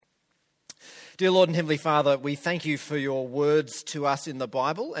Dear Lord and Heavenly Father, we thank you for your words to us in the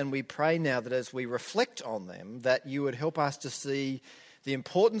Bible, and we pray now that as we reflect on them, that you would help us to see the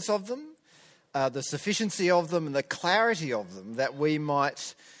importance of them, the sufficiency of them, and the clarity of them, that we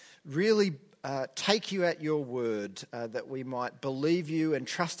might really take you at your word, that we might believe you and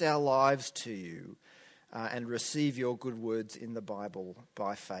trust our lives to you, and receive your good words in the Bible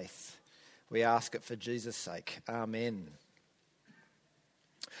by faith. We ask it for Jesus' sake. Amen.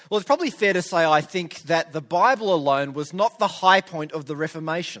 Well, it's probably fair to say, I think, that the Bible alone was not the high point of the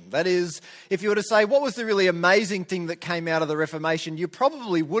Reformation. That is, if you were to say, what was the really amazing thing that came out of the Reformation, you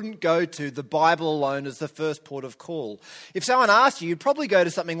probably wouldn't go to the Bible alone as the first port of call. If someone asked you, you'd probably go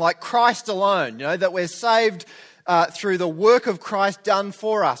to something like Christ alone, that we're saved through the work of Christ done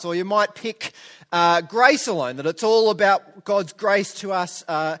for us. Or you might pick grace alone, that it's all about God's grace to us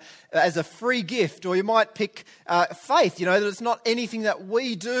as a free gift. Or you might pick faith, that it's not anything that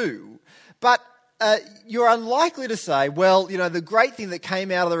we do. But you're unlikely to say, well, the great thing that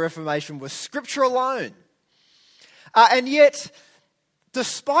came out of the Reformation was Scripture alone. And yet,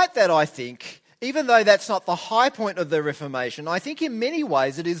 despite that, I think, even though that's not the high point of the Reformation, I think in many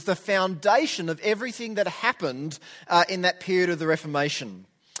ways it is the foundation of everything that happened in that period of the Reformation.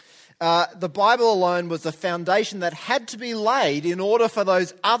 The Bible alone was the foundation that had to be laid in order for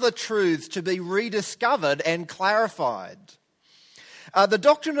those other truths to be rediscovered and clarified. The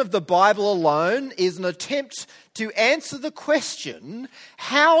doctrine of the Bible alone is an attempt to answer the question,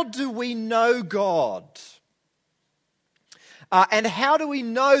 how do we know God? And how do we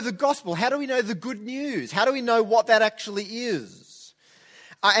know the gospel? How do we know the good news? How do we know what that actually is?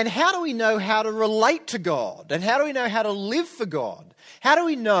 And how do we know how to relate to God? And how do we know how to live for God? How do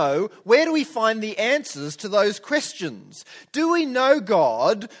we know, where do we find the answers to those questions? Do we know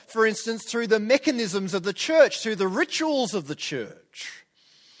God, for instance, through the mechanisms of the church, through the rituals of the church?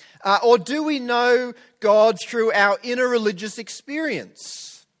 Or do we know God through our inner religious experience?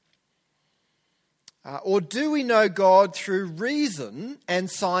 Or do we know God through reason and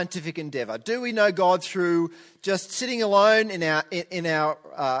scientific endeavour? Do we know God through just sitting alone in our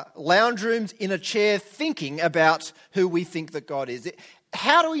lounge rooms in a chair thinking about who we think that God is?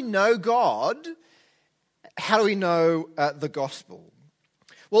 How do we know God? How do we know the gospel?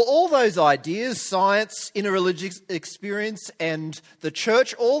 Well, all those ideas, science, inner religious experience, and the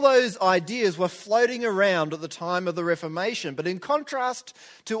church, all those ideas were floating around at the time of the Reformation. But in contrast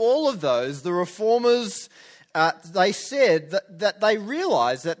to all of those, the Reformers, they said that they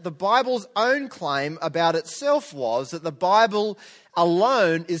realised that the Bible's own claim about itself was that the Bible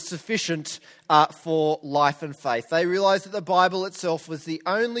alone is sufficient for life and faith. They realised that the Bible itself was the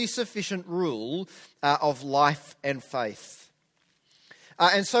only sufficient rule of life and faith.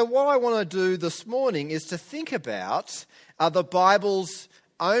 And so what I want to do this morning is to think about the Bible's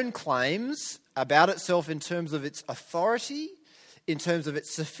own claims about itself in terms of its authority, in terms of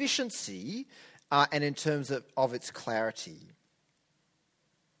its sufficiency, and in terms of its clarity.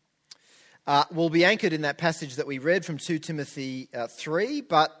 We'll be anchored in that passage that we read from 2 Timothy 3,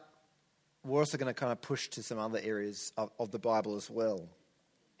 but we're also going to kind of push to some other areas of the Bible as well.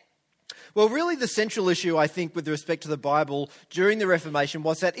 Well, really the central issue, I think, with respect to the Bible during the Reformation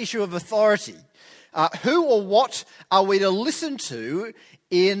was that issue of authority. Who or what are we to listen to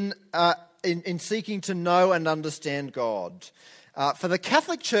in seeking to know and understand God? For the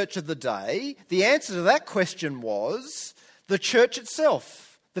Catholic Church of the day, the answer to that question was the church itself.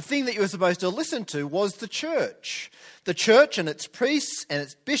 The thing that you were supposed to listen to was the church. The church and its priests and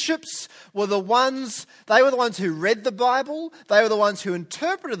its bishops were the ones who read the Bible, they were the ones who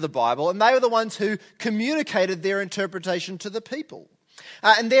interpreted the Bible, and they were the ones who communicated their interpretation to the people.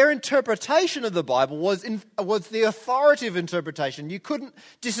 And their interpretation of the Bible was the authoritative interpretation. You couldn't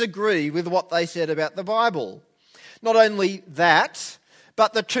disagree with what they said about the Bible. Not only that,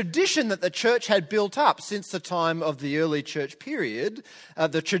 but the tradition that the church had built up since the time of the early church period,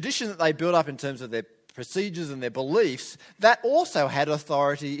 the tradition that they built up in terms of their procedures and their beliefs, that also had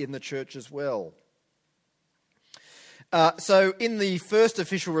authority in the church as well. So in the first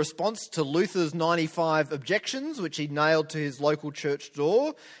official response to Luther's 95 objections, which he nailed to his local church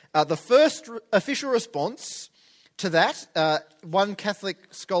door, the first official response to that, one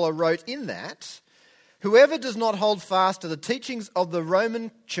Catholic scholar wrote in that, "Whoever does not hold fast to the teachings of the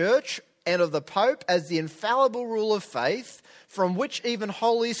Roman Church and of the Pope as the infallible rule of faith, from which even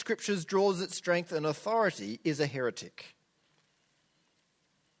Holy Scriptures draws its strength and authority, is a heretic."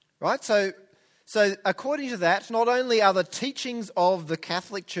 Right? So according to that, not only are the teachings of the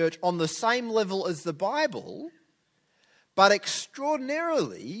Catholic Church on the same level as the Bible, but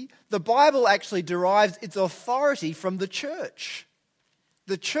extraordinarily, the Bible actually derives its authority from the church.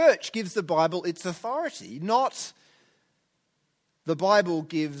 The church gives the Bible its authority, not the Bible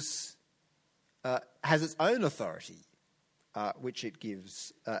has its own authority, which it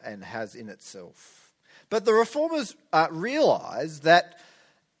gives and has in itself. But the Reformers realised that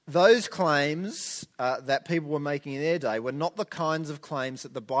those claims that people were making in their day were not the kinds of claims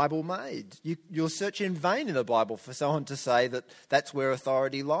that the Bible made. You'll search in vain in the Bible for someone to say that that's where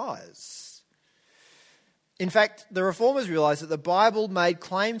authority lies. In fact, the Reformers realised that the Bible made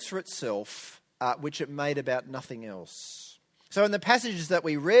claims for itself which it made about nothing else. So in the passages that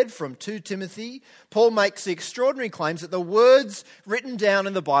we read from 2 Timothy, Paul makes the extraordinary claims that the words written down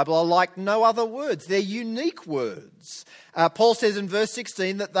in the Bible are like no other words. They're unique words. Paul says in verse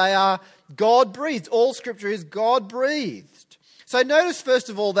 16 that they are God-breathed. All Scripture is God-breathed. So notice first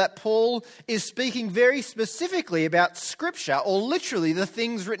of all that Paul is speaking very specifically about Scripture, or literally the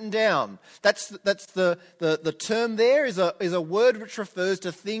things written down. That's the term there is a word which refers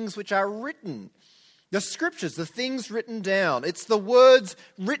to things which are written. The Scriptures, the things written down. It's the words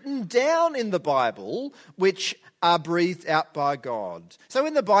written down in the Bible which are breathed out by God. So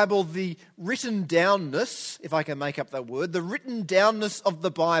in the Bible, the written downness, if I can make up that word, the written downness of the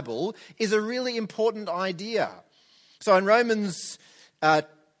Bible is a really important idea. So in Romans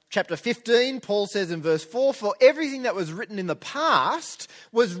chapter 15, Paul says in verse 4, "For everything that was written in the past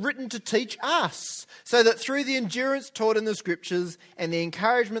was written to teach us, so that through the endurance taught in the Scriptures and the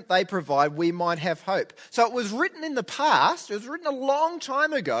encouragement they provide, we might have hope." So it was written in the past, it was written a long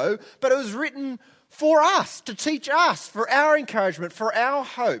time ago, but it was written for us, to teach us, for our encouragement, for our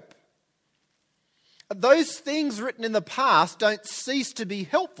hope. Those things written in the past don't cease to be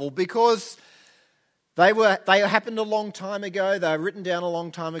helpful because they happened a long time ago, they were written down a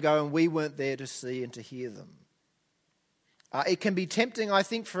long time ago, and we weren't there to see and to hear them. It can be tempting, I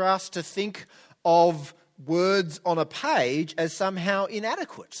think, for us to think of words on a page as somehow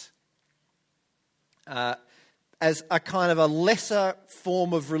inadequate, as a kind of a lesser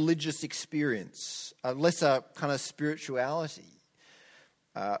form of religious experience, a lesser kind of spirituality.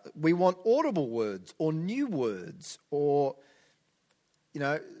 We want audible words or new words or,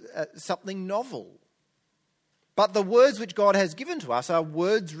 something novel. But the words which God has given to us are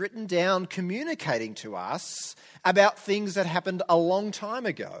words written down communicating to us about things that happened a long time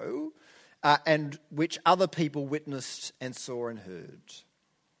ago and which other people witnessed and saw and heard.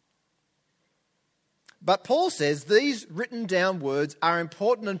 But Paul says these written down words are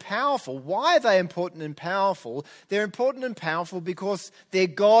important and powerful. Why are they important and powerful? They're important and powerful because they're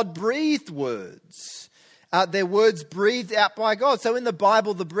God-breathed words. They're words breathed out by God. So in the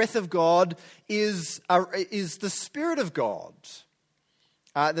Bible, the breath of God is the Spirit of God.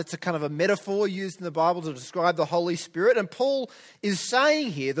 That's a kind of a metaphor used in the Bible to describe the Holy Spirit. And Paul is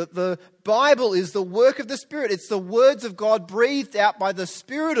saying here that the Bible is the work of the Spirit. It's the words of God breathed out by the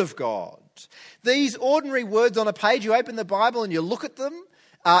Spirit of God. These ordinary words on a page, you open the Bible and you look at them,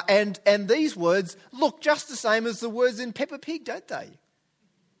 and these words look just the same as the words in Peppa Pig, don't they?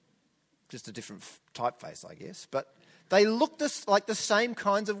 Just a different typeface, I guess. But they look like the same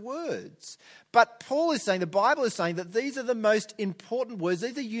kinds of words. But Paul is saying, the Bible is saying that these are the most important words.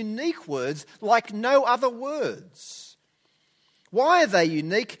 These are unique words like no other words. Why are they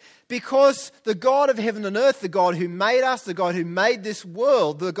unique? Because the God of heaven and earth, the God who made us, the God who made this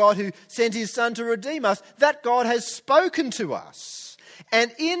world, the God who sent his Son to redeem us, that God has spoken to us.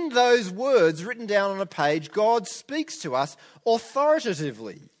 And in those words written down on a page, God speaks to us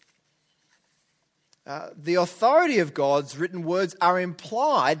authoritatively. The authority of God's written words are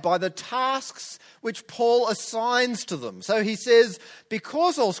implied by the tasks which Paul assigns to them. So he says,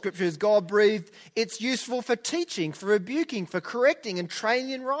 because all Scripture is God-breathed, it's useful for teaching, for rebuking, for correcting and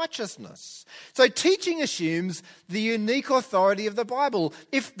training in righteousness. So teaching assumes the unique authority of the Bible.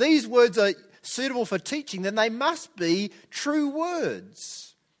 If these words are suitable for teaching, then they must be true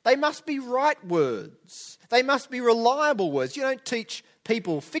words. They must be right words. They must be reliable words. You don't teach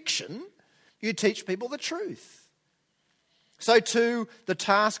people fiction. You teach people the truth. So too, the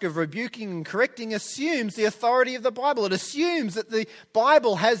task of rebuking and correcting assumes the authority of the Bible. It assumes that the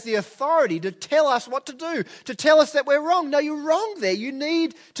Bible has the authority to tell us what to do, to tell us that we're wrong. No, you're wrong there. You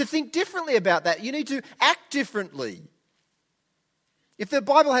need to think differently about that. You need to act differently. If the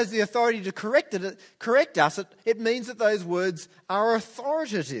Bible has the authority to correct us, it means that those words are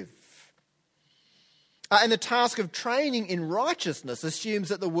authoritative. And the task of training in righteousness assumes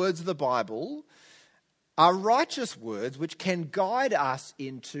that the words of the Bible are righteous words which can guide us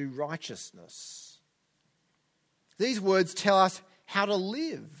into righteousness. These words tell us how to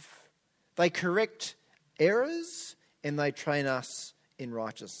live. They correct errors and they train us in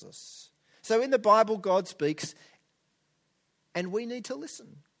righteousness. So in the Bible, God speaks and we need to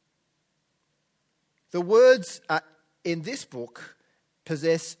listen. The words in this book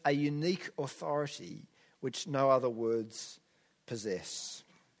possess a unique authority which no other words possess.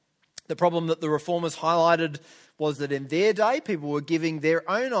 The problem that the Reformers highlighted was that in their day, people were giving their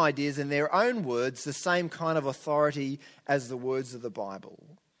own ideas and their own words the same kind of authority as the words of the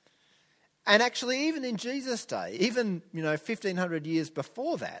Bible. And actually, even in Jesus' day, even 1,500 years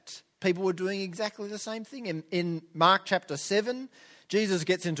before that, people were doing exactly the same thing. In Mark chapter 7, Jesus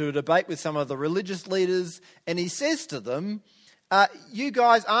gets into a debate with some of the religious leaders, and he says to them, you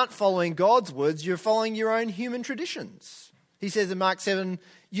guys aren't following God's words, you're following your own human traditions. He says in Mark 7,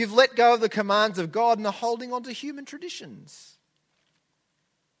 you've let go of the commands of God and are holding on to human traditions.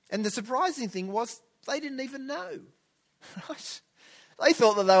 And the surprising thing was they didn't even know. Right? They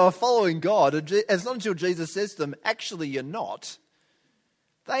thought that they were following God. It's not until Jesus says to them, actually you're not.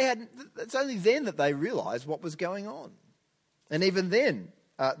 It's only then that they realised what was going on. And even then,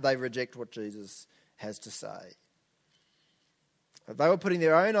 they reject what Jesus has to say. They were putting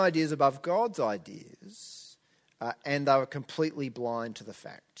their own ideas above God's ideas, and they were completely blind to the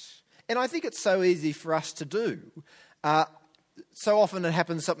fact. And I think it's so easy for us to do. So often it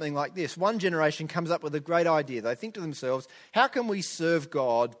happens something like this. One generation comes up with a great idea. They think to themselves, how can we serve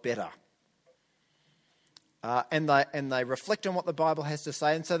God better? And they reflect on what the Bible has to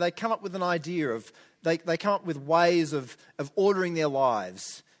say, and so they come up with an idea of, they come up with ways of ordering their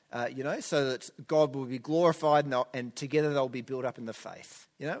lives, so that God will be glorified and together they'll be built up in the faith.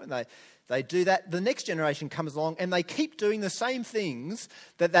 And they do that. The next generation comes along and they keep doing the same things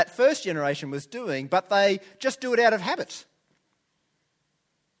that first generation was doing, but they just do it out of habit.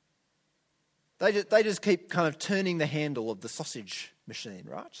 They just keep kind of turning the handle of the sausage machine,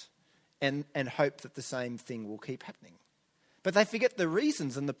 right? And hope that the same thing will keep happening. But they forget the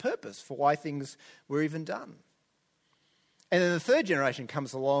reasons and the purpose for why things were even done. And then the third generation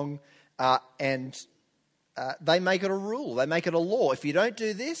comes along and they make it a rule. They make it a law. If you don't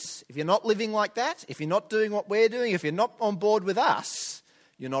do this, if you're not living like that, if you're not doing what we're doing, if you're not on board with us,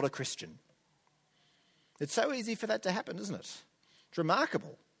 you're not a Christian. It's so easy for that to happen, isn't it? It's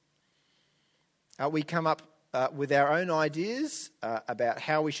remarkable. We come up with our own ideas about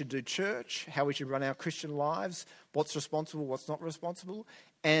how we should do church, how we should run our Christian lives, what's responsible, what's not responsible,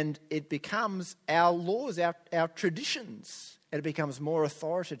 and it becomes our laws, our traditions, and it becomes more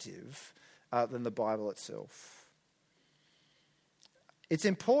authoritative than the Bible itself. It's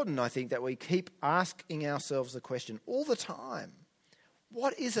important, I think, that we keep asking ourselves the question all the time,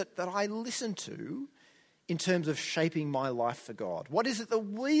 what is it that I listen to in terms of shaping my life for God? What is it that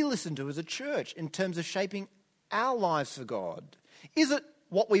we listen to as a church in terms of shaping our lives for God? Is it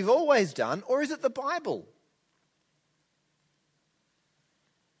what we've always done, or is it the Bible?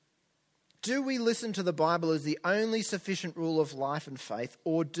 Do we listen to the Bible as the only sufficient rule of life and faith,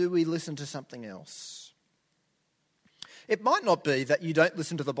 or do we listen to something else? It might not be that you don't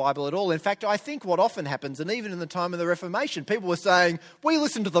listen to the Bible at all. In fact, I think what often happens, and even in the time of the Reformation, people were saying, we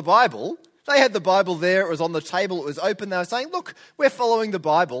listen to the Bible. They had the Bible there, it was on the table, it was open. They were saying, look, we're following the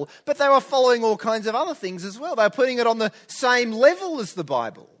Bible. But they were following all kinds of other things as well. They were putting it on the same level as the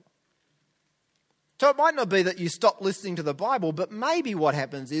Bible. So it might not be that you stop listening to the Bible, but maybe what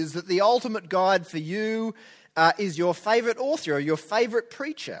happens is that the ultimate guide for you is your favourite author or your favourite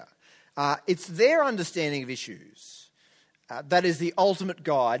preacher. It's their understanding of issues. That is the ultimate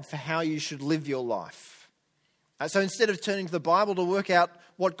guide for how you should live your life. So instead of turning to the Bible to work out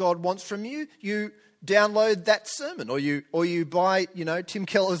what God wants from you, you download that sermon or you buy, Tim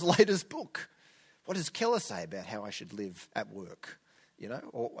Keller's latest book. What does Keller say about how I should live at work?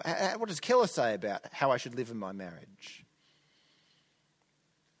 Or what does Keller say about how I should live in my marriage?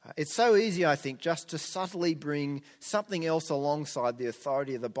 It's so easy, I think, just to subtly bring something else alongside the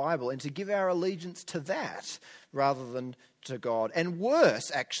authority of the Bible and to give our allegiance to that rather than to God. And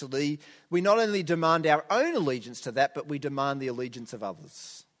worse, actually, we not only demand our own allegiance to that, but we demand the allegiance of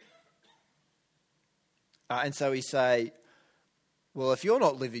others. And so we say, well, if you're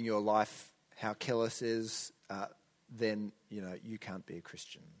not living your life how Keller says, then, you can't be a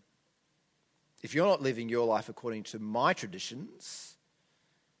Christian. If you're not living your life according to my traditions,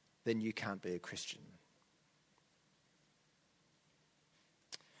 then you can't be a Christian.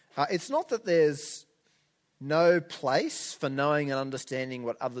 It's not that there's no place for knowing and understanding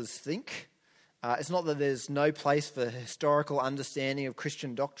what others think. It's not that there's no place for historical understanding of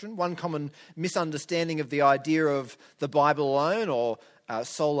Christian doctrine. One common misunderstanding of the idea of the Bible alone, or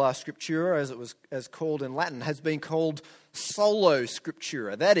sola scriptura, as it was called in Latin, has been called solo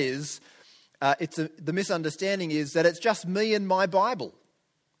scriptura. That is, the misunderstanding is that it's just me and my Bible.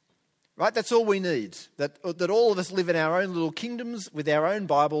 Right? That's all we need. That all of us live in our own little kingdoms with our own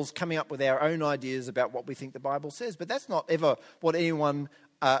Bibles, coming up with our own ideas about what we think the Bible says. But that's not ever what anyone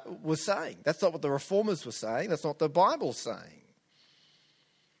was saying. That's not what the Reformers were saying. That's not what the Bible's saying.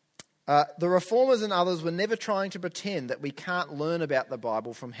 The Reformers and others were never trying to pretend that we can't learn about the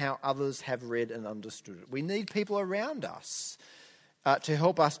Bible from how others have read and understood it. We need people around us to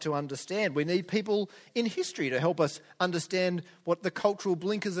help us to understand. We need people in history to help us understand what the cultural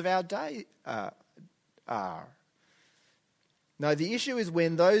blinkers of our day are. No, the issue is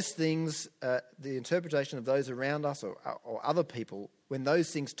when those things, the interpretation of those around us or other people, when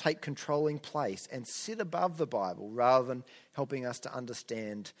those things take controlling place and sit above the Bible rather than helping us to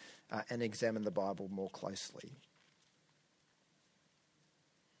understand and examine the Bible more closely.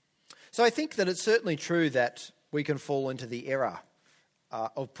 So I think that it's certainly true that we can fall into the error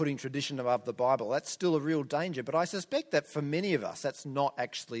of putting tradition above the Bible. That's still a real danger, but I suspect that for many of us, that's not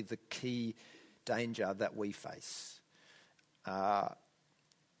actually the key danger that we face.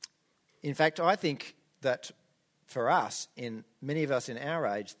 In fact, I think that for us, many of us in our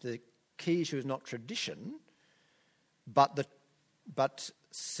age, the key issue is not tradition, but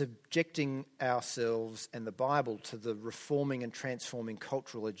subjecting ourselves and the Bible to the reforming and transforming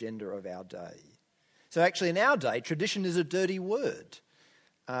cultural agenda of our day. So actually in our day, tradition is a dirty word.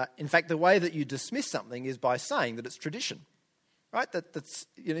 In fact, the way that you dismiss something is by saying that it's tradition, right? That's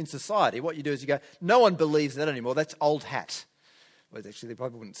in society. What you do is you go, no one believes that anymore. That's old hat. Well, actually, they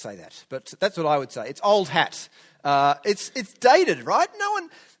probably wouldn't say that, but that's what I would say. It's old hat. It's dated, right?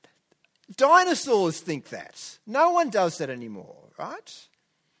 Dinosaurs think that. No one does that anymore, right?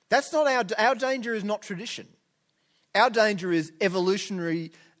 That's not our danger is not tradition. Our danger is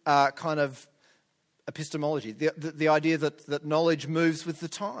evolutionary kind of epistemology, the idea that knowledge moves with the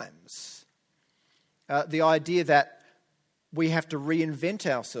times, the idea that we have to reinvent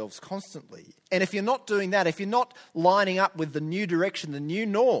ourselves constantly. And if you're not doing that, if you're not lining up with the new direction, the new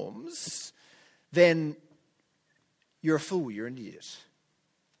norms, then you're a fool, you're an idiot.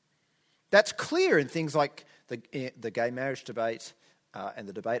 That's clear in things like the gay marriage debate and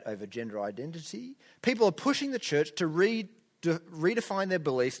the debate over gender identity. People are pushing the church to redefine their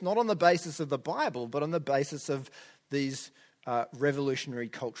beliefs, not on the basis of the Bible, but on the basis of these revolutionary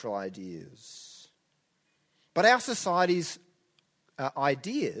cultural ideas. But our society's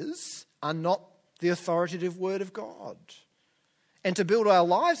ideas are not the authoritative word of God. And to build our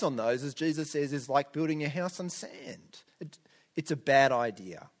lives on those, as Jesus says, is like building a house on sand. It's a bad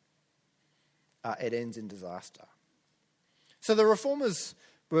idea. It ends in disaster. So the Reformers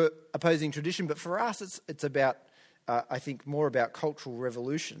were opposing tradition, but for us it's about, I think, more about cultural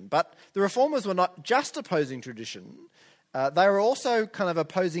revolution. But the Reformers were not just opposing tradition. They were also kind of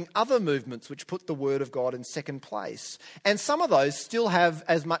opposing other movements which put the word of God in second place. And some of those still have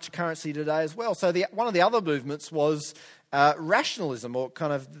as much currency today as well. So one of the other movements was rationalism, or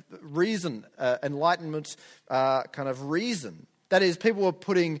kind of reason, enlightenment kind of reason. That is, people were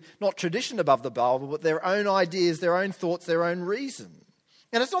putting not tradition above the Bible, but their own ideas, their own thoughts, their own reason.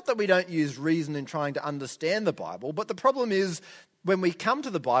 And it's not that we don't use reason in trying to understand the Bible, but the problem is when we come to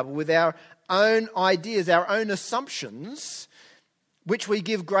the Bible with our own ideas, our own assumptions, which we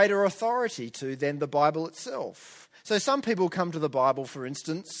give greater authority to than the Bible itself. So some people come to the Bible, for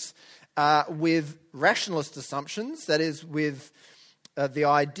instance, with rationalist assumptions, that is, with the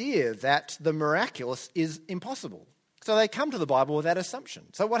idea that the miraculous is impossible. So they come to the Bible with that assumption.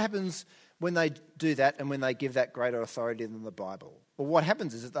 So what happens when they do that and when they give that greater authority than the Bible? Well, what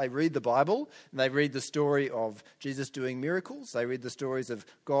happens is that they read the Bible and they read the story of Jesus doing miracles. They read the stories of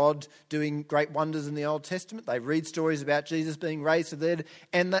God doing great wonders in the Old Testament. They read stories about Jesus being raised from the dead.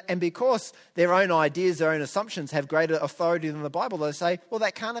 And because their own ideas, their own assumptions have greater authority than the Bible, they say, well,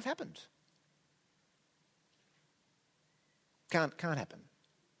 that can't have happened. Can't happen.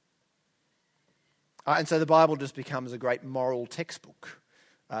 And so the Bible just becomes a great moral textbook,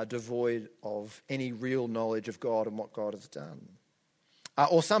 devoid of any real knowledge of God and what God has done.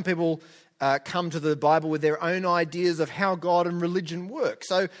 Or some people come to the Bible with their own ideas of how God and religion work.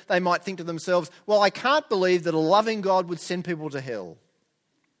 So they might think to themselves, well, I can't believe that a loving God would send people to hell.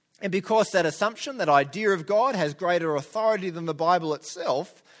 And because that assumption, that idea of God has greater authority than the Bible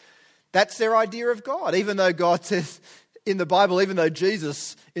itself, that's their idea of God. Even though God says in the Bible, even though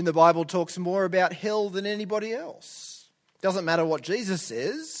Jesus in the Bible talks more about hell than anybody else. Doesn't matter what Jesus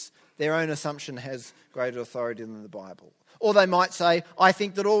says, their own assumption has greater authority than the Bible. Or they might say, I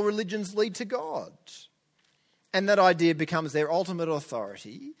think that all religions lead to God. And that idea becomes their ultimate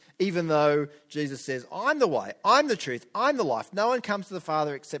authority, even though Jesus says, I'm the way, I'm the truth, I'm the life. No one comes to the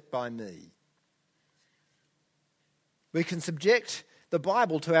Father except by me. We can subject the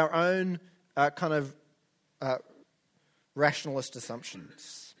Bible to our own rationalist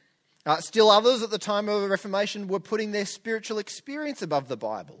assumptions. Still others at the time of the Reformation were putting their spiritual experience above the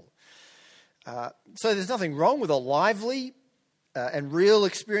Bible. So there's nothing wrong with a lively and real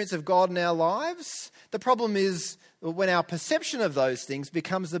experience of God in our lives. The problem is when our perception of those things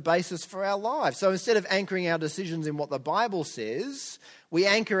becomes the basis for our lives. So instead of anchoring our decisions in what the Bible says, we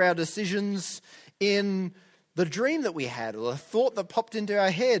anchor our decisions in the dream that we had, or the thought that popped into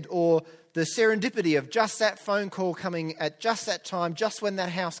our head, or the serendipity of just that phone call coming at just that time, just when that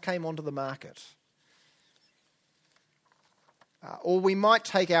house came onto the market. Or we might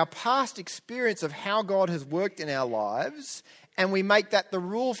take our past experience of how God has worked in our lives and we make that the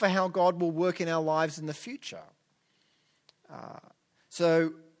rule for how God will work in our lives in the future.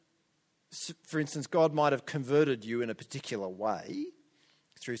 So, for instance, God might have converted you in a particular way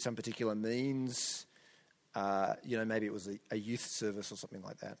through some particular means. Maybe it was a youth service or something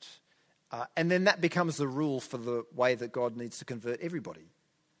like that. And then that becomes the rule for the way that God needs to convert everybody.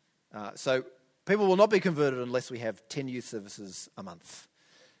 So people will not be converted unless we have 10 youth services a month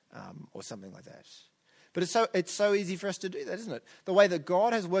or something like that. But it's so easy for us to do that, isn't it? The way that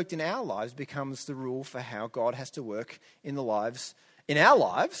God has worked in our lives becomes the rule for how God has to work in our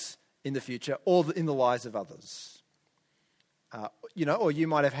lives in the future, or in the lives of others. Or you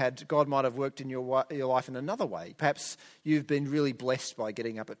might have had, God might have worked in your life in another way. Perhaps you've been really blessed by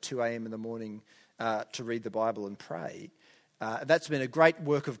getting up at 2 a.m. in the morning to read the Bible and pray. That's been a great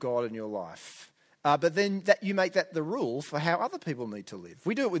work of God in your life. But then you make that the rule for how other people need to live.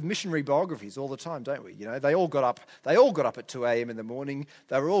 We do it with missionary biographies all the time, don't we? They all got up at 2 a.m. in the morning.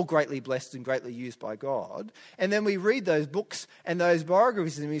 They were all greatly blessed and greatly used by God. And then we read those books and those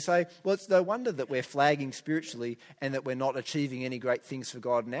biographies and we say, well, it's no wonder that we're flagging spiritually and that we're not achieving any great things for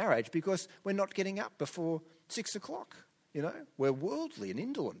God in our age, because we're not getting up before 6 o'clock. We're worldly and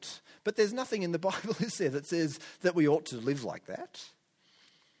indolent. But there's nothing in the Bible, is there, that says that we ought to live like that.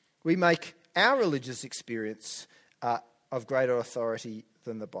 We make our religious experience of greater authority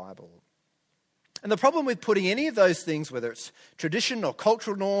than the Bible. And the problem with putting any of those things, whether it's tradition or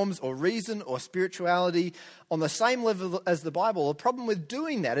cultural norms or reason or spirituality, on the same level as the Bible, the problem with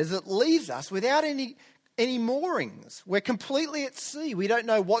doing that is it leaves us without any moorings. We're completely at sea. We don't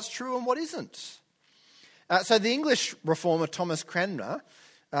know what's true and what isn't. So the English reformer Thomas Cranmer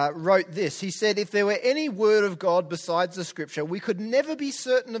wrote this. He said, if there were any word of God besides the Scripture, we could never be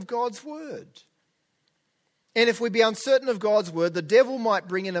certain of God's word. And if we be uncertain of God's word, the devil might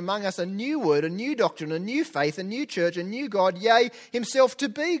bring in among us a new word, a new doctrine, a new faith, a new church, a new God, yea, himself to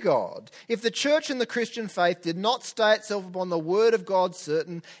be God. If the church and the Christian faith did not stay itself upon the word of God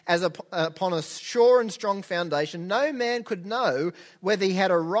certain, as upon a sure and strong foundation, no man could know whether he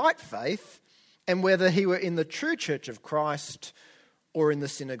had a right faith and whether he were in the true church of Christ or in the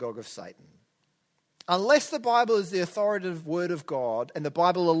synagogue of Satan. Unless the Bible is the authoritative word of God, and the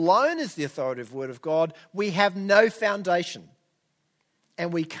Bible alone is the authoritative word of God, we have no foundation.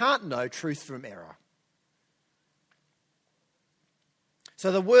 And we can't know truth from error.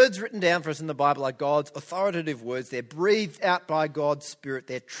 So the words written down for us in the Bible are God's authoritative words. They're breathed out by God's Spirit.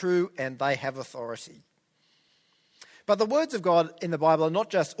 They're true and they have authority. But the words of God in the Bible are not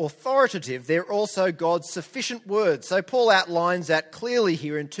just authoritative, they're also God's sufficient words. So Paul outlines that clearly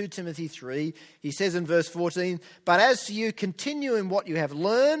here in 2 Timothy 3. He says in verse 14, but as for you, continue in what you have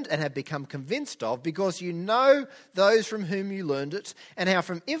learned and have become convinced of, because you know those from whom you learned it, and how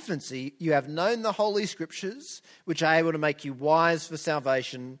from infancy you have known the Holy Scriptures, which are able to make you wise for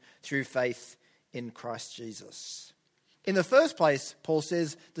salvation through faith in Christ Jesus. In the first place, Paul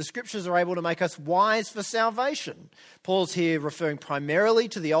says, the Scriptures are able to make us wise for salvation. Paul's here referring primarily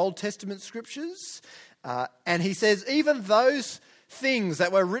to the Old Testament Scriptures. And he says, even those things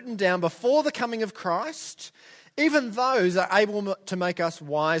that were written down before the coming of Christ, even those are able to make us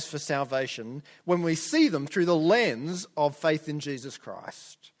wise for salvation when we see them through the lens of faith in Jesus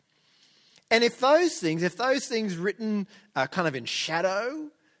Christ. And if those things written kind of in shadow,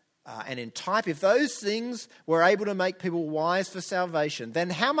 and in type, if those things were able to make people wise for salvation, then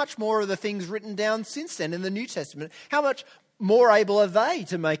how much more are the things written down since then in the New Testament? How much more able are they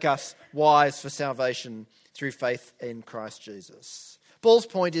to make us wise for salvation through faith in Christ Jesus? Paul's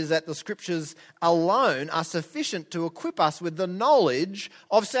point is that the Scriptures alone are sufficient to equip us with the knowledge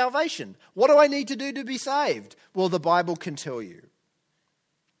of salvation. What do I need to do to be saved? Well, the Bible can tell you.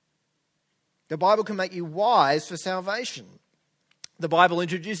 The Bible can make you wise for salvation. The Bible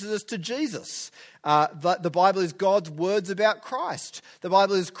introduces us to Jesus. The Bible is God's words about Christ. The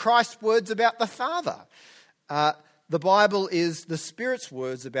Bible is Christ's words about the Father. The Bible is the Spirit's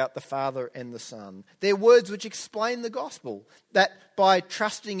words about the Father and the Son. They're words which explain the gospel, that by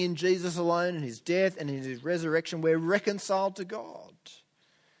trusting in Jesus alone and his death and in his resurrection, we're reconciled to God.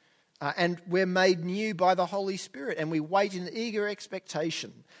 And we're made new by the Holy Spirit, and we wait in eager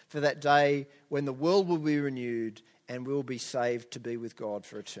expectation for that day when the world will be renewed and we'll be saved to be with God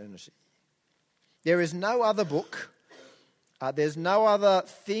for eternity. There is no other book, there's no other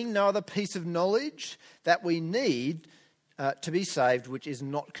thing, no other piece of knowledge that we need to be saved which is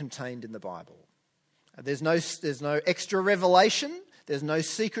not contained in the Bible. There's no extra revelation, there's no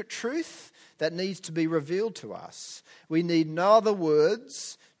secret truth that needs to be revealed to us. We need no other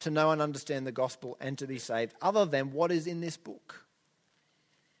words to know and understand the gospel and to be saved other than what is in this book.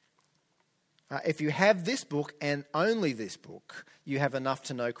 If you have this book and only this book, you have enough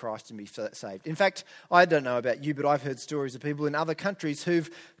to know Christ and be saved. In fact, I don't know about you, but I've heard stories of people in other countries who've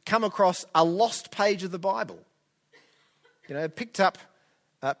come across a lost page of the Bible. You know, picked up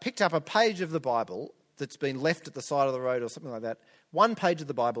a page of the Bible that's been left at the side of the road or something like that. One page of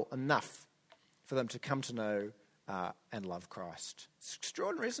the Bible, enough for them to come to know and love Christ. It's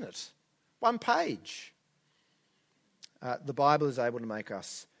extraordinary, isn't it? One page. The Bible is able to make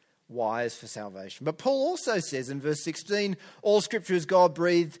us wise for salvation. But Paul also says in verse 16, all scripture is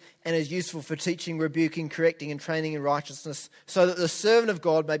God-breathed and is useful for teaching, rebuking, correcting and training in righteousness, so that the servant of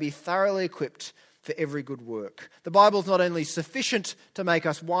God may be thoroughly equipped for every good work. The Bible is not only sufficient to make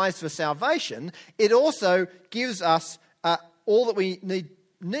us wise for salvation, it also gives us all that we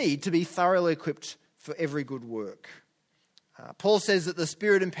need to be thoroughly equipped for every good work. Paul says that the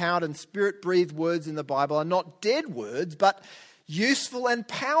Spirit-empowered and Spirit-breathed words in the Bible are not dead words, but useful and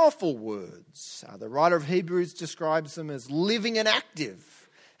powerful words. The writer of Hebrews describes them as living and active,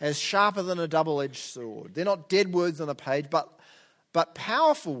 as sharper than a double-edged sword. They're not dead words on a page, but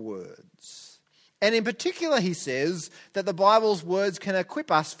powerful words. And in particular, he says that the Bible's words can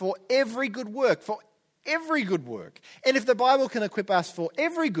equip us for every good work, And if the Bible can equip us for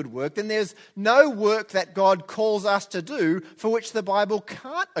every good work, then there's no work that God calls us to do for which the Bible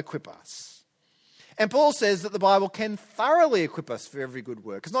can't equip us. And Paul says that the Bible can thoroughly equip us for every good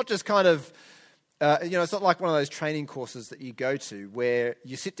work. It's not just kind of, it's not like one of those training courses that you go to where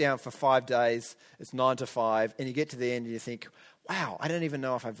you sit down for 5 days, it's 9 to 5, and you get to the end and you think, wow, I don't even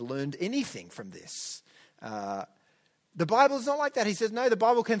know if I've learned anything from this. The Bible is not like that. He says, no, the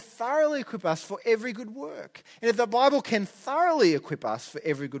Bible can thoroughly equip us for every good work. And if the Bible can thoroughly equip us for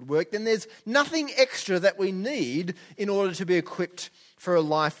every good work, then there's nothing extra that we need in order to be equipped for a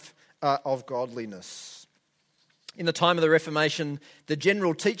life of godliness. In the time of the Reformation, the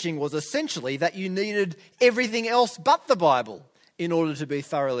general teaching was essentially that you needed everything else but the Bible in order to be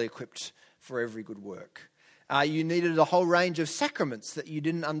thoroughly equipped for every good work. You needed a whole range of sacraments that you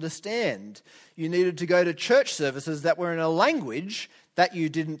didn't understand. You needed to go to church services that were in a language that you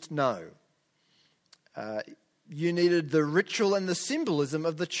didn't know. You needed the ritual and the symbolism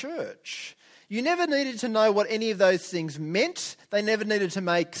of the church. You never needed to know what any of those things meant. They never needed to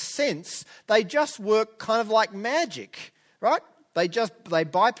make sense. They just worked kind of like magic, right? They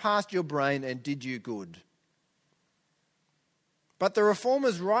bypassed your brain and did you good. But the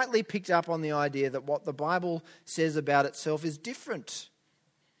Reformers rightly picked up on the idea that what the Bible says about itself is different.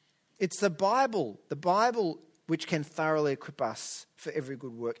 It's the Bible which can thoroughly equip us for every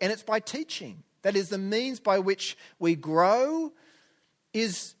good work. And it's by teaching. That is, the means by which we grow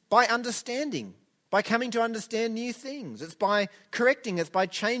is by understanding, by coming to understand new things. It's by correcting, it's by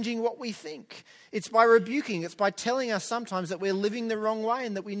changing what we think. It's by rebuking, it's by telling us sometimes that we're living the wrong way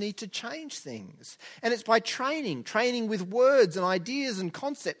and that we need to change things. And it's by training with words and ideas and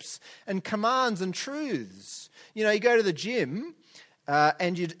concepts and commands and truths. You know, you go to the gym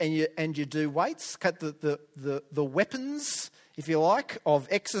and you do weights, cut the weapons, if you like, of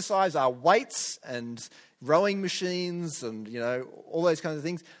exercise are weights and rowing machines and, all those kinds of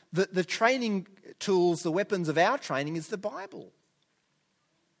things. The training tools, the weapons of our training is the Bible.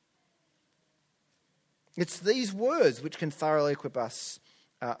 It's these words which can thoroughly equip us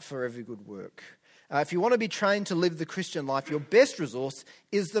for every good work. If you want to be trained to live the Christian life, your best resource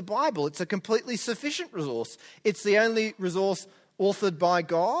is the Bible. It's a completely sufficient resource. It's the only resource authored by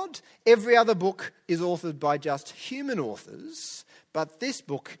God. Every other book is authored by just human authors, but this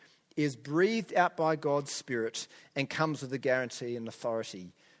book is breathed out by God's Spirit and comes with the guarantee and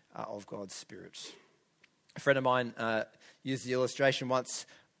authority of God's Spirit. A friend of mine used the illustration once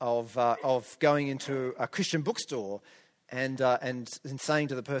of going into a Christian bookstore and saying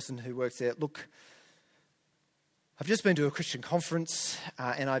to the person who works there, look, I've just been to a Christian conference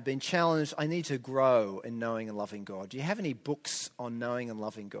and I've been challenged. I need to grow in knowing and loving God. Do you have any books on knowing and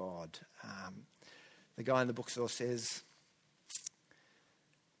loving God? the guy in the bookstore says,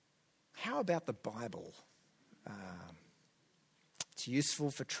 how about the Bible? It's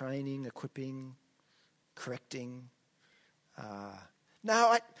useful for training, equipping, correcting. Do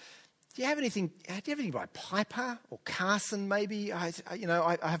you have anything by Piper or Carson maybe?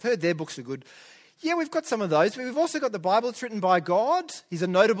 I've heard their books are good. Yeah, we've got some of those, but we've also got the Bible. It's written by God. He's a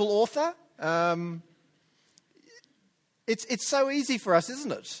notable author. It's so easy for us,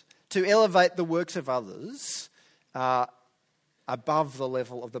 isn't it, to elevate the works of others above the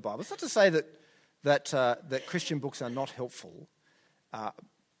level of the Bible. It's not to say that Christian books are not helpful,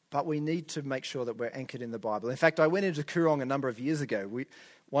 but we need to make sure that we're anchored in the Bible. In fact, I went into Koorong a number of years ago.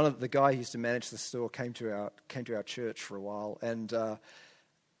 One of the guy who used to manage the store came to our church for a while, and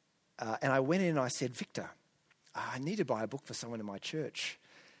I went in and I said, Victor, I need to buy a book for someone in my church.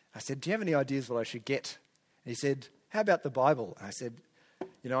 I said, do you have any ideas what I should get? And he said, how about the Bible? And I said,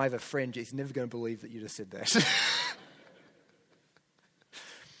 I have a friend, he's never going to believe that you just said that.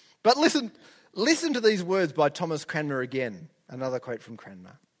 But listen to these words by Thomas Cranmer again, another quote from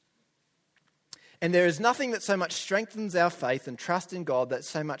Cranmer. And there is nothing that so much strengthens our faith and trust in God, that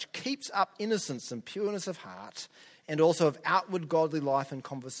so much keeps up innocence and pureness of heart, and also of outward godly life and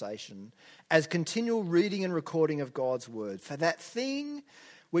conversation, as continual reading and recording of God's word. For that thing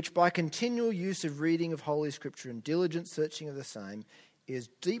which by continual use of reading of Holy Scripture and diligent searching of the same is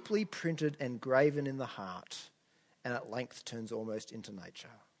deeply printed and graven in the heart, and at length turns almost into nature.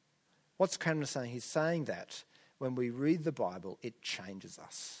 What's Cranmer saying? He's saying that when we read the Bible, it changes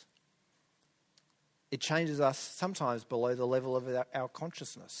us. It changes us sometimes below the level of our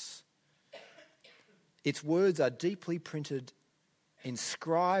consciousness. Its words are deeply printed,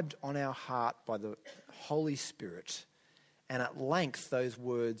 inscribed on our heart by the Holy Spirit. And at length, those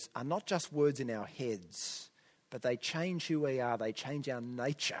words are not just words in our heads, but they change who we are. They change our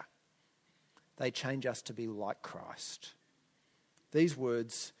nature. They change us to be like Christ. These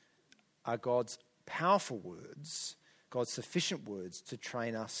words are God's powerful words, God's sufficient words to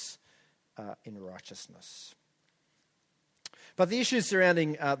train us in righteousness. But the issues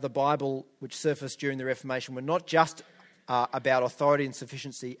surrounding the Bible, which surfaced during the Reformation, were not just about authority and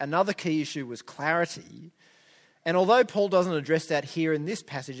sufficiency. Another key issue was clarity. And although Paul doesn't address that here in this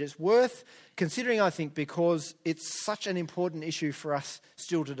passage, it's worth considering, I think, because it's such an important issue for us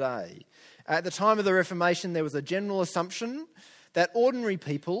still today. At the time of the Reformation, there was a general assumption that ordinary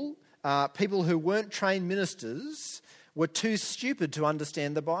people, people who weren't trained ministers, were too stupid to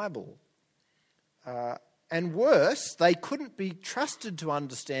understand the Bible. And worse, they couldn't be trusted to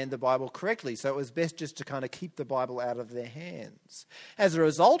understand the Bible correctly, so it was best just to kind of keep the Bible out of their hands. As a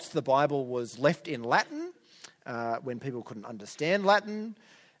result, the Bible was left in Latin when people couldn't understand Latin.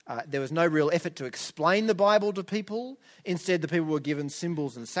 There was no real effort to explain the Bible to people. Instead, the people were given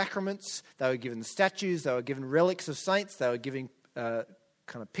symbols and sacraments. They were given statues. They were given relics of saints. They were given kind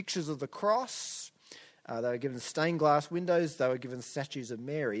of pictures of the cross. They were given stained glass windows. They were given statues of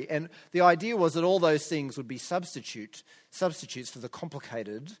Mary. And the idea was that all those things would be substitutes for the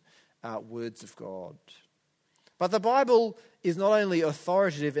complicated words of God. But the Bible is not only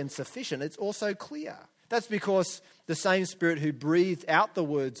authoritative and sufficient, it's also clear. That's because the same Spirit who breathed out the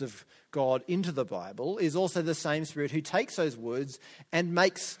words of God into the Bible is also the same Spirit who takes those words and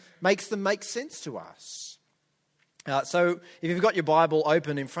makes them make sense to us. So if you've got your Bible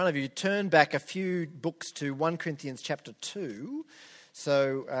open in front of you, turn back a few books to 1 Corinthians chapter 2.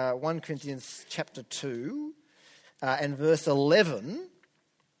 So 1 Corinthians chapter 2 and verse 11.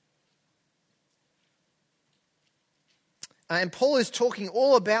 And Paul is talking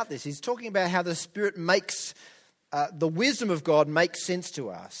all about this. He's talking about how the Spirit makes the wisdom of God make sense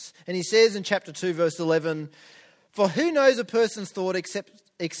to us. And he says in chapter 2, verse 11, "For who knows a person's thought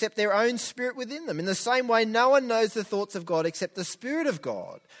except their own spirit within them? In the same way, no one knows the thoughts of God except the Spirit of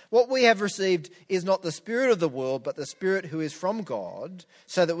God. What we have received is not the spirit of the world, but the Spirit who is from God,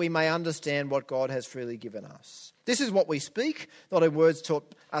 so that we may understand what God has freely given us. This is what we speak, not in words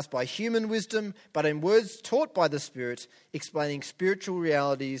taught us by human wisdom, but in words taught by the Spirit, explaining spiritual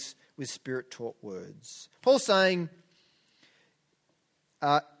realities with Spirit-taught words." Paul's saying,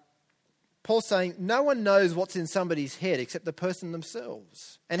 no one knows what's in somebody's head except the person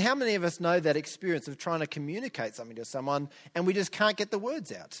themselves. And how many of us know that experience of trying to communicate something to someone and we just can't get the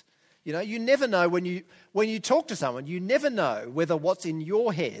words out? You never know when you talk to someone, you never know whether what's in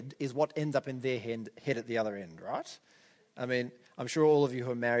your head is what ends up in their head at the other end, right? I mean, I'm sure all of you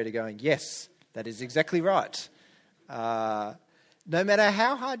who are married are going, yes, that is exactly right. No matter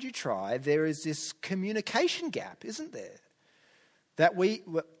how hard you try, there is this communication gap, isn't there? That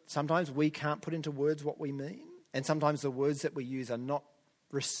sometimes we can't put into words what we mean, and sometimes the words that we use are not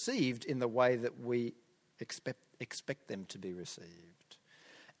received in the way that we expect them to be received.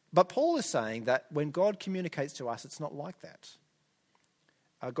 But Paul is saying that when God communicates to us, it's not like that.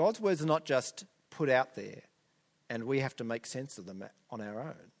 God's words are not just put out there and we have to make sense of them on our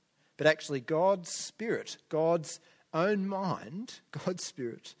own. But actually God's Spirit, God's own mind, God's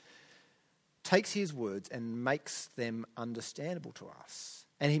Spirit, takes his words and makes them understandable to us.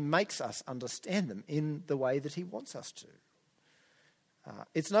 And he makes us understand them in the way that he wants us to.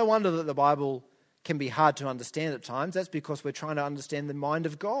 It's no wonder that the Bible can be hard to understand at times. That's because we're trying to understand the mind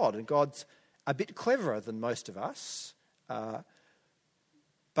of God. And God's a bit cleverer than most of us.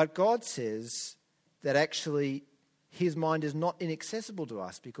 But God says that actually his mind is not inaccessible to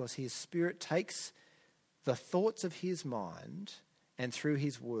us because his Spirit takes the thoughts of his mind and through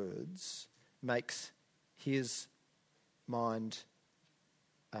his words makes his mind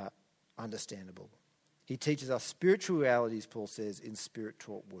understandable. He teaches us spiritual realities, Paul says, in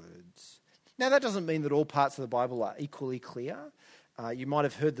Spirit-taught words. Now, that doesn't mean that all parts of the Bible are equally clear. You might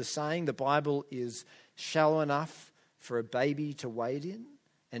have heard the saying, the Bible is shallow enough for a baby to wade in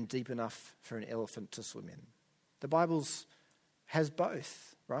and deep enough for an elephant to swim in. The Bible has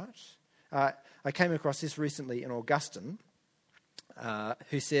both, right? I came across this recently in Augustine,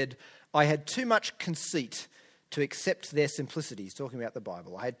 who said, I had too much conceit to accept their simplicity. He's talking about the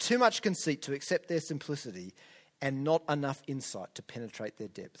Bible. I had too much conceit to accept their simplicity and not enough insight to penetrate their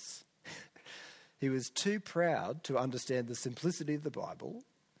depths. He was too proud to understand the simplicity of the Bible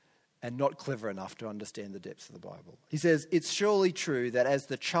and not clever enough to understand the depths of the Bible. He says, it's surely true that as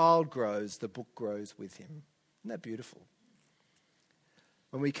the child grows, the book grows with him. Isn't that beautiful?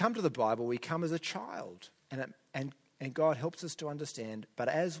 When we come to the Bible, we come as a child, and God helps us to understand. But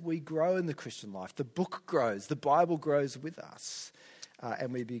as we grow in the Christian life, the book grows, the Bible grows with us,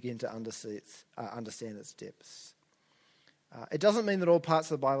 and we begin to understand its depths. It doesn't mean that all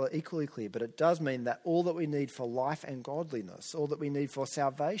parts of the Bible are equally clear, but it does mean that all that we need for life and godliness, all that we need for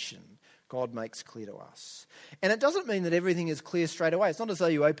salvation, God makes clear to us. And it doesn't mean that everything is clear straight away. It's not as though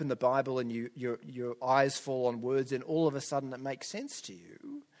you open the Bible and your eyes fall on words and all of a sudden it makes sense to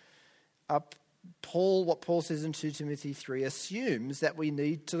you. What Paul says in 2 Timothy 3 assumes that we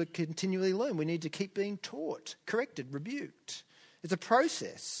need to continually learn. We need to keep being taught, corrected, rebuked. It's a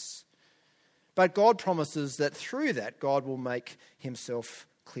process. But God promises that through that, God will make himself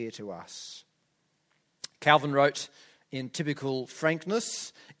clear to us. Calvin wrote in typical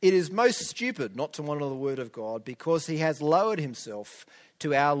frankness, it is most stupid not to honour the word of God because he has lowered himself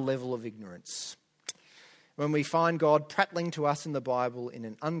to our level of ignorance. When we find God prattling to us in the Bible in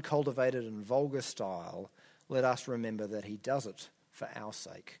an uncultivated and vulgar style, let us remember that he does it for our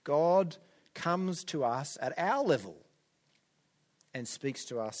sake. God comes to us at our level and speaks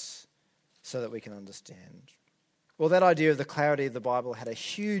to us so that we can understand. Well, that idea of the clarity of the Bible had a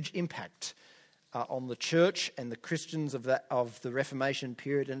huge impact on the church and the Christians of the Reformation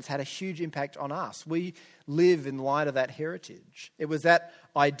period, and it's had a huge impact on us. We live in light of that heritage. It was that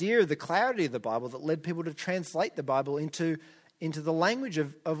idea of the clarity of the Bible that led people to translate the Bible into the language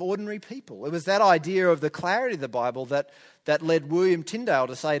of ordinary people. It was that idea of the clarity of the Bible that led William Tyndale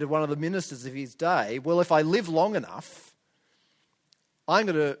to say to one of the ministers of his day, well, if I live long enough, I'm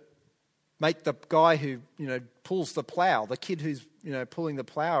going to make the guy who, pulls the plough, the kid who's, pulling the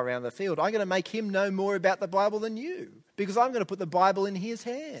plough around the field, I'm going to make him know more about the Bible than you because I'm going to put the Bible in his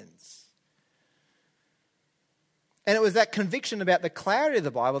hands. And it was that conviction about the clarity of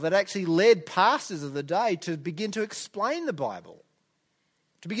the Bible that actually led pastors of the day to begin to explain the Bible,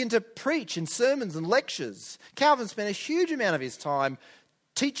 to begin to preach in sermons and lectures. Calvin spent a huge amount of his time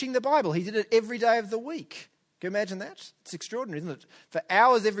teaching the Bible. He did it every day of the week. Can you imagine that? It's extraordinary, isn't it? For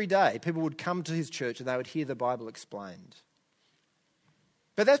hours every day, people would come to his church and they would hear the Bible explained.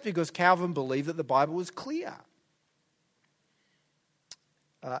 But that's because Calvin believed that the Bible was clear.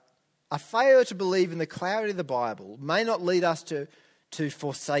 A failure to believe in the clarity of the Bible may not lead us to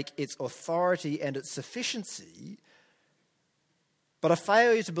forsake its authority and its sufficiency, but a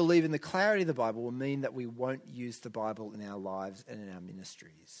failure to believe in the clarity of the Bible will mean that we won't use the Bible in our lives and in our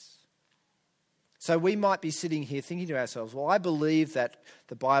ministries. So we might be sitting here thinking to ourselves, well, I believe that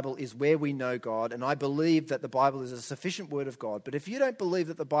the Bible is where we know God, and I believe that the Bible is a sufficient word of God. But if you don't believe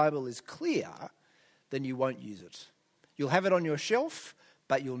that the Bible is clear, then you won't use it. You'll have it on your shelf,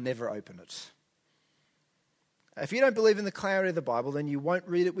 but you'll never open it. If you don't believe in the clarity of the Bible, then you won't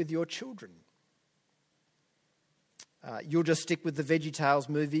read it with your children. You'll just stick with the VeggieTales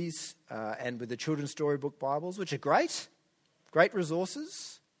movies and with the children's storybook Bibles, which are great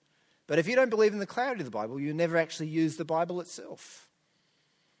resources. But if you don't believe in the clarity of the Bible, you never actually use the Bible itself.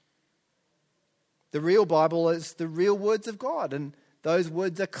 The real Bible is the real words of God, and those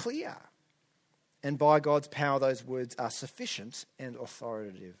words are clear. And by God's power, those words are sufficient and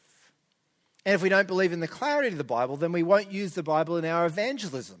authoritative. And if we don't believe in the clarity of the Bible, then we won't use the Bible in our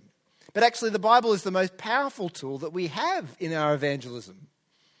evangelism. But actually, the Bible is the most powerful tool that we have in our evangelism.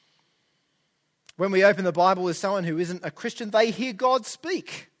 When we open the Bible with someone who isn't a Christian, they hear God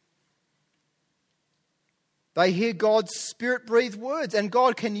speak. They hear God's Spirit-breathed words, and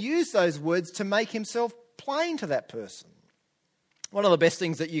God can use those words to make himself plain to that person. One of the best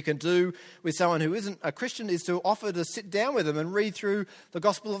things that you can do with someone who isn't a Christian is to offer to sit down with them and read through the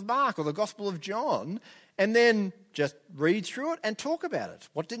Gospel of Mark or the Gospel of John, and then just read through it and talk about it.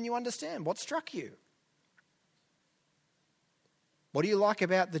 What didn't you understand? What struck you? What do you like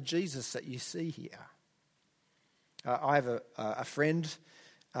about the Jesus that you see here? I have a friend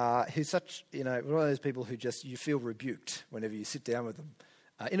who's such, one of those people who just, you feel rebuked whenever you sit down with them,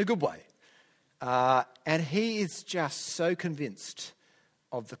 in a good way. And he is just so convinced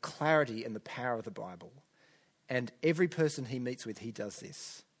of the clarity and the power of the Bible. And every person he meets with, he does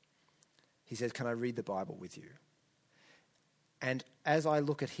this. He says, "Can I read the Bible with you?" And as I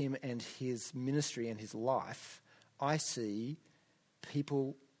look at him and his ministry and his life, I see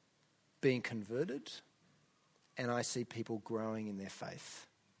people being converted, and I see people growing in their faith.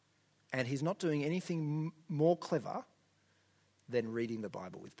 And he's not doing anything more clever than reading the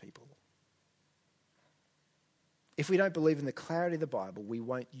Bible with people. If we don't believe in the clarity of the Bible, we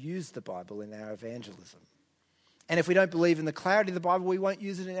won't use the Bible in our evangelism. And if we don't believe in the clarity of the Bible, we won't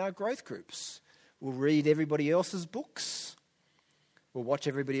use it in our growth groups. We'll read everybody else's books. We'll watch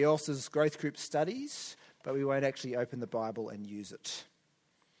everybody else's growth group studies, but we won't actually open the Bible and use it.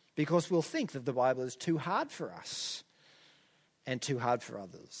 Because we'll think that the Bible is too hard for us and too hard for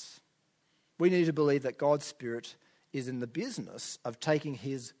others. We need to believe that God's Spirit is in the business of taking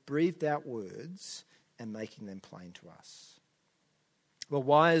his breathed out words and making them plain to us. Well,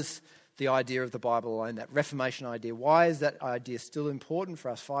 why is the idea of the Bible alone, that Reformation idea, why is that idea still important for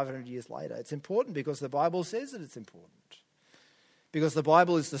us 500 years later? It's important because the Bible says that it's important. Because the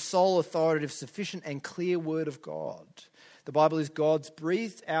Bible is the sole authoritative, sufficient and clear word of God. The Bible is God's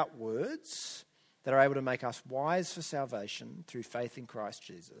breathed out words that are able to make us wise for salvation through faith in Christ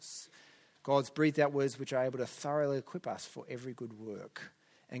Jesus. God's breathed out words which are able to thoroughly equip us for every good work.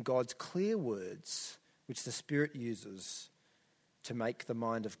 And God's clear words which the Spirit uses to make the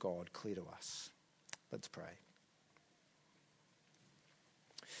mind of God clear to us. Let's pray.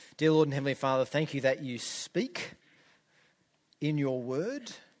 Dear Lord and Heavenly Father, thank you that you speak in your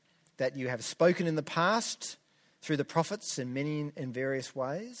word, that you have spoken in the past through the prophets in many and various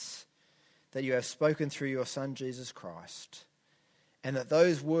ways, that you have spoken through your Son Jesus Christ, and that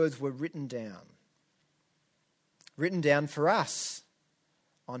those words were written down for us,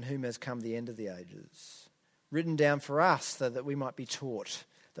 on whom has come the end of the ages, written down for us so that we might be taught,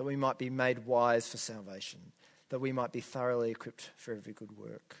 that we might be made wise for salvation, that we might be thoroughly equipped for every good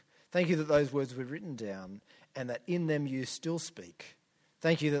work. Thank you that those words were written down and that in them you still speak.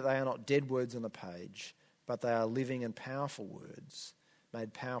 Thank you that they are not dead words on a page, but they are living and powerful words,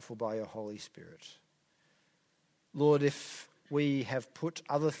 made powerful by your Holy Spirit. Lord, if we have put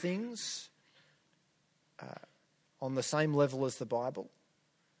other things on the same level as the Bible,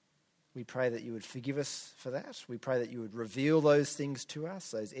 we pray that you would forgive us for that. We pray that you would reveal those things to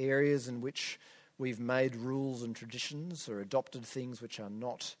us, those areas in which we've made rules and traditions or adopted things which are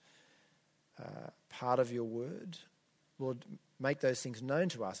not part of your word. Lord, make those things known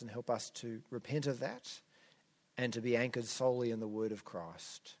to us and help us to repent of that and to be anchored solely in the word of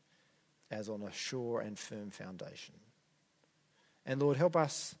Christ as on a sure and firm foundation. And Lord, help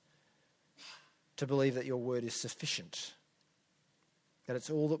us to believe that your word is sufficient, that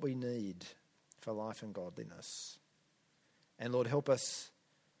it's all that we need for life and godliness. And Lord, help us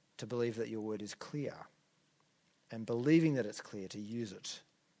to believe that your word is clear, and believing that it's clear, to use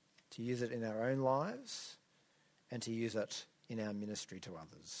it in our own lives and to use it in our ministry to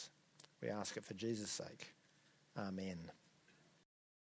others. We ask it for Jesus' sake. Amen.